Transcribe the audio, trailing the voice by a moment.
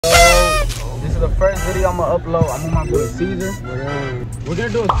is the first video I'm gonna upload. I'm on my boy Caesar. We're gonna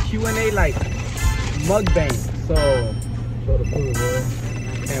do a Q&A like mukbang. So show the food,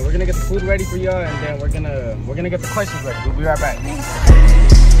 bro. And we're gonna get the food ready for y'all, and then we're gonna get the questions ready. We'll be right back.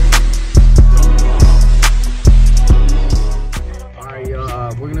 Alright,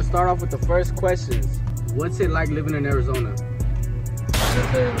 y'all. We're gonna start off with the first questions. What's it like living in Arizona?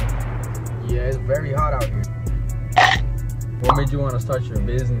 Yeah, it's very hot out here. What made you want to start your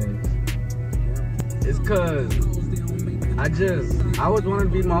business? It's cause I always wanted to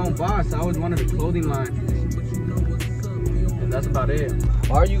be my own boss. I always wanted a clothing line, and that's about it.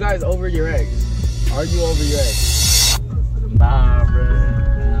 Are you guys over your ex? Are you over your ex? Nah, bro.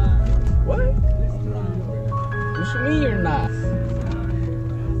 What? Nah, bro. What you mean you're not?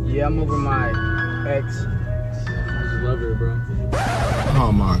 Yeah, I'm over my ex. I just love her, bro.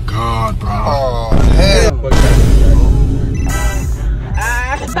 Oh my God, bro. Oh, hell.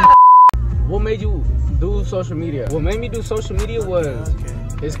 What made you do social media? What made me do social media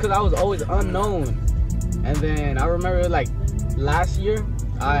it's because I was always unknown. And then I remember like last year,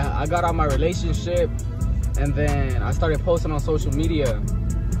 I got out my relationship, and then I started posting on social media,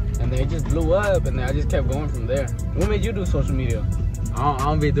 and then it just blew up, and then I just kept going from there. What made you do social media? I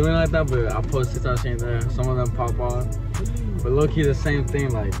don't be doing like that, but I post TikToks here and there. Some of them pop off. But low key the same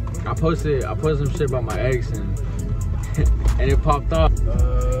thing. Like I posted some shit about my ex, and and it popped off.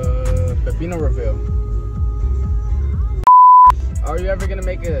 Pepino reveal. Are you ever gonna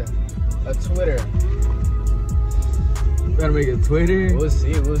make a Twitter? You gotta make a Twitter? We'll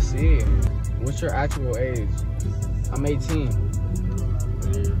see. What's your actual age? I'm 18.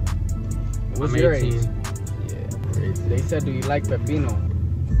 Yeah. What's I'm your 18. age? Yeah. They said, do you like pepino?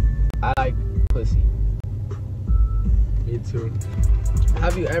 I like pussy. Me too.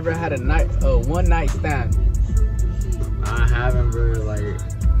 Have you ever had a one night stand? I haven't, bro. Like,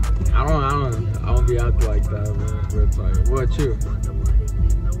 I don't be out there like that, man. But it's like, what you?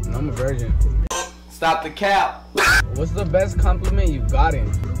 I'm a virgin. Stop the cap. What's the best compliment you've gotten?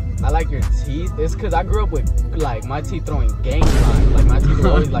 I like your teeth. It's cause I grew up with like my teeth throwing gang signs. Like my teeth were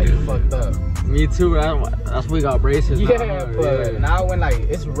always like fucked up. Me too. That's why we got braces. Yeah, now. but now when like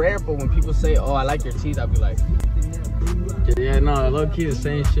it's rare, but when people say, "Oh, I like your teeth," I'll be like, yeah, no, low key the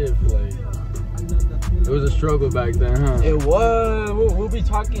same shit. Like, it was a struggle back then, huh? It was. We'll be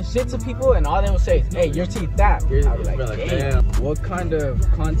talking shit to people, and all they will say is, "Hey, your teeth that." I'll be like, damn. What kind of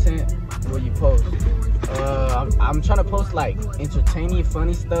content will you post? I'm trying to post like entertaining,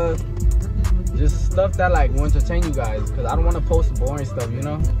 funny stuff. Just stuff that like will entertain you guys, because I don't want to post boring stuff, you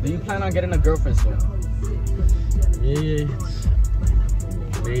know? Do you plan on getting a girlfriend soon? Yeah,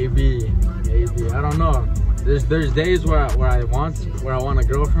 maybe. I don't know. There's days where I want a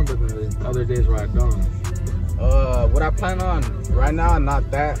girlfriend, but then there's other days where I don't. What I plan on right now, not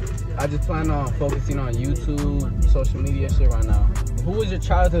that. I just plan on focusing on YouTube, social media shit right now. Who was your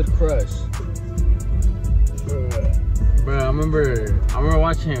childhood crush? Bro, I remember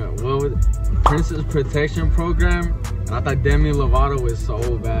watching Princess Protection Program, and I thought Demi Lovato was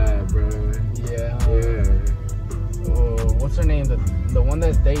so bad, bro. Yeah. Yeah. What's her name? The one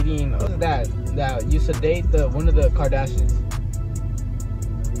that's dating that used to date one of the Kardashians.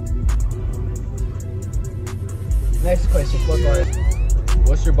 Next question. Fuck all.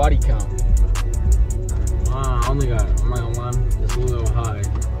 What's your body count? I'm not gonna lie, it's a little high.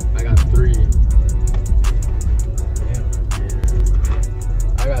 I got 3.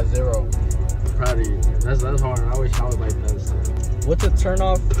 I got 0. Proud of you. That's hard. I wish I was like that. So. What's a turn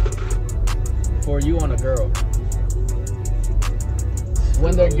off for you on a girl?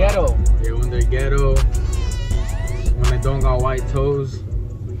 When they're ghetto. Yeah, when they're ghetto. When they don't got white toes.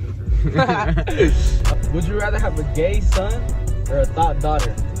 Would you rather have a gay son or a thought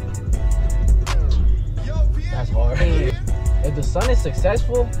daughter? That's hard. If the son is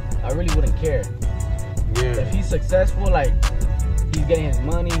successful, I really wouldn't care. Yeah. If he's successful, like he's getting his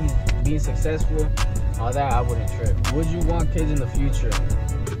money, he's being successful, all that, I wouldn't trip. Would you want kids in the future?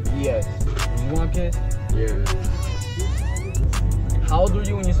 Yes. Would you want kids? Yeah. How old were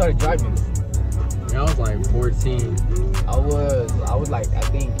you when you started driving? Yeah, I was like 14. I was like, I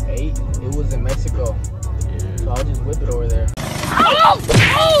think 8. It was in Mexico. Yeah. So I'll just whip it over there.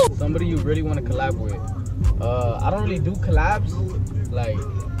 Somebody you really want to collab with. I don't really do collabs. Like,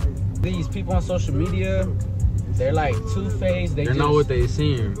 these people on social media, they're like two-faced. They're not what they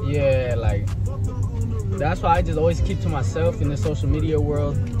seem. Yeah, like, that's why I just always keep to myself in the social media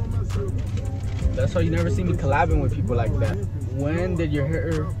world. That's why you never see me collabing with people like that. When did your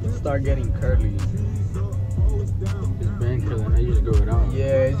hair start getting curly? It's been curly. I just grow it out.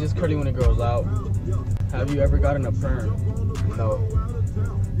 Yeah, it's just curly when it grows out. Have you ever gotten a perm? No.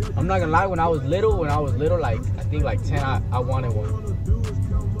 I'm not gonna lie, when I was little, like, I think like 10, I wanted one.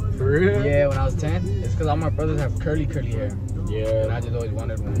 For real? Yeah, when I was 10. It's because all my brothers have curly hair. Yeah. And I just always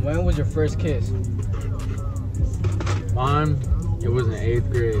wanted one. When was your first kiss? Mine, it was in 8th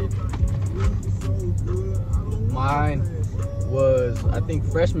grade. Mine was, I think,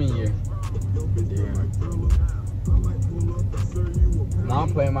 freshman year. Yeah.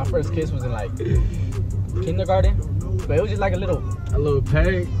 Mom playing. My first kiss was in like kindergarten, but it was just like a little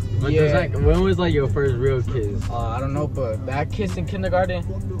peg. But yeah. Like, when was like your first real kiss? I don't know, but that kiss in kindergarten.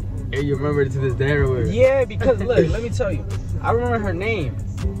 Hey, you remember it to this day or what? Yeah, because look, let me tell you, I remember her name.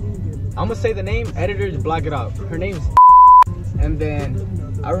 I'm gonna say the name. Editors block it off. Her name's. And then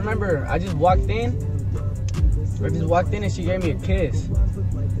I remember I just walked in. And she gave me a kiss.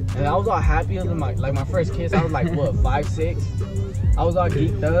 And I was all happy. It was my first kiss. I was like, what, 5, 6? I was all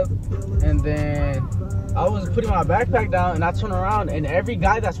geeked up. And then I was putting my backpack down and I turn around and every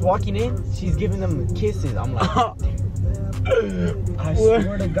guy that's walking in, she's giving them kisses. I'm like, I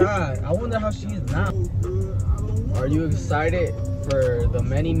swear to God, I wonder how she is now. Are you excited for the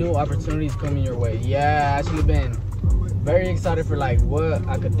many new opportunities coming your way? Yeah, I actually been very excited for like what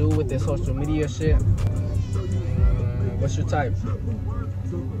I could do with this social media shit. What's your type?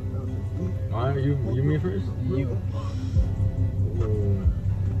 You me first? You. Ooh.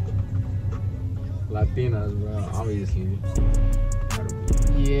 Latinas, bro, obviously.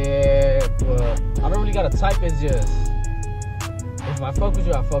 Yeah, but I don't really got a type. It's just if I fuck with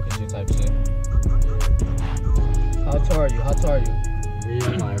you, I fuck with you type shit. How tall are you? Me,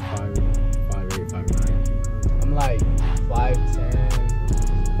 I'm like 5'8", 5'9". I'm like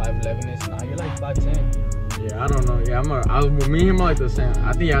 5'10", 5'11". Nah, you're like 5'10". Yeah, I don't know. Yeah, me and him are like the same.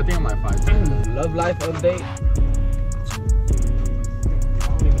 I think I'm like 5'10". Love life update. I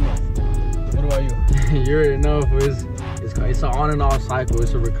don't even know. What about you? You already know if it's an on and off cycle.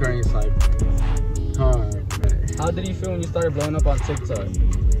 It's a recurring cycle. How did you feel when you started blowing up on TikTok?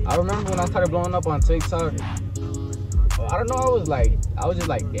 I remember when I started blowing up on TikTok. I don't know. I was just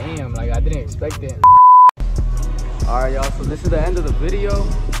like, damn. Like I didn't expect it. All right, y'all. So this is the end of the video.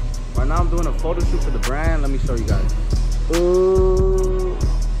 Right now I'm doing a photo shoot for the brand. Let me show you guys. Ooh.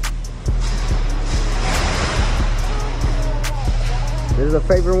 This is a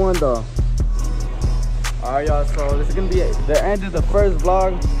favorite one though. Alright y'all, so this is gonna be the end of the first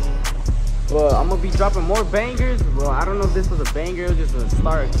vlog. Well, I'm gonna be dropping more bangers. Well, I don't know if this was a banger, it was just a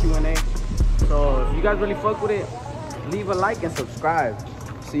start Q&A. So if you guys really fuck with it, leave a like and subscribe.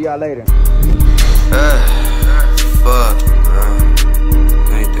 See y'all later.